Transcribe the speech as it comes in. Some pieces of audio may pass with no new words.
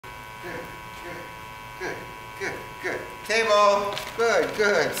Good, good, good, good. Table. Good,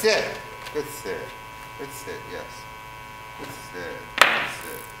 good. Sit. Good sit. Good sit, yes. Good sit. Good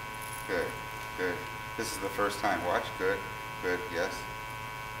sit. Good, good. This is the first time. Watch. Good, good, yes.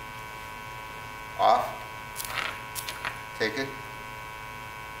 Off. Take it.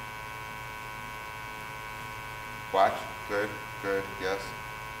 Watch. Good, good, yes.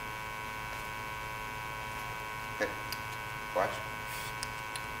 Okay. Watch.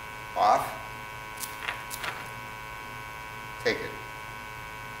 Off. Take it.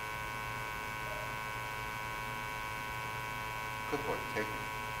 Good boy. Take it.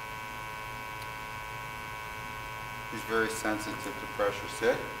 He's very sensitive to pressure.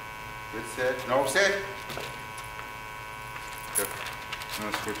 Sit. Good sit. No, sit. Good. I'm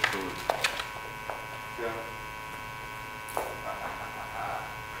going to switch food. Yeah.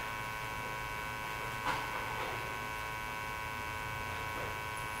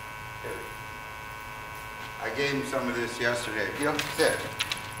 I gave him some of this yesterday. You know, sit.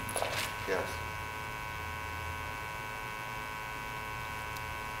 Yes.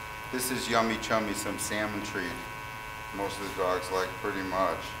 This is yummy chummy, some salmon treat. Most of the dogs like pretty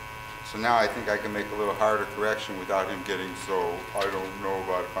much. So now I think I can make a little harder correction without him getting so, I don't know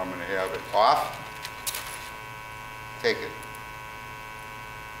about if I'm going to have it. Off. Take it.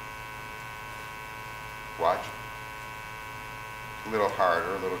 Watch. A little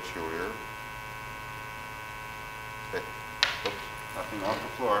harder, a little chewier. Okay. Oops. Nothing off the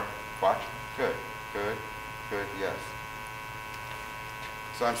floor. Watch. Good. Good. Good. Yes.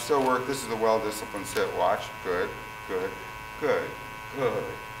 So I'm still working. This is a well-disciplined sit. Watch. Good. Good. Good. Good.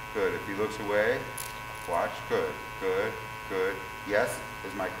 Good. If he looks away, watch. Good. Good. Good. Yes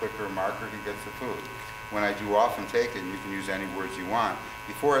is my clicker marker. He gets the food. When I do off and take it, you can use any words you want.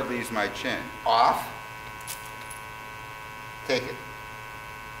 Before it leaves my chin. Off. Take it.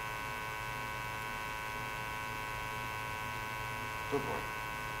 Good boy.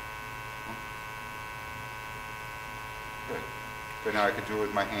 Good. But now I could do it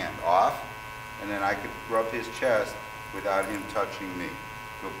with my hand. Off. And then I could rub his chest without him touching me.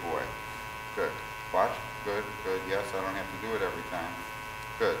 Good boy. Good. Watch. Good. Good. Yes, I don't have to do it every time.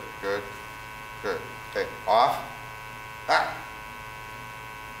 Good. Good. Good. Okay. Off. Ah.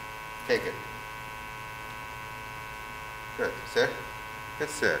 Take it. Good. Sit. Good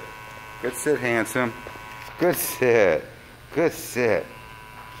sit. Good sit, handsome. Good sit. Good sit.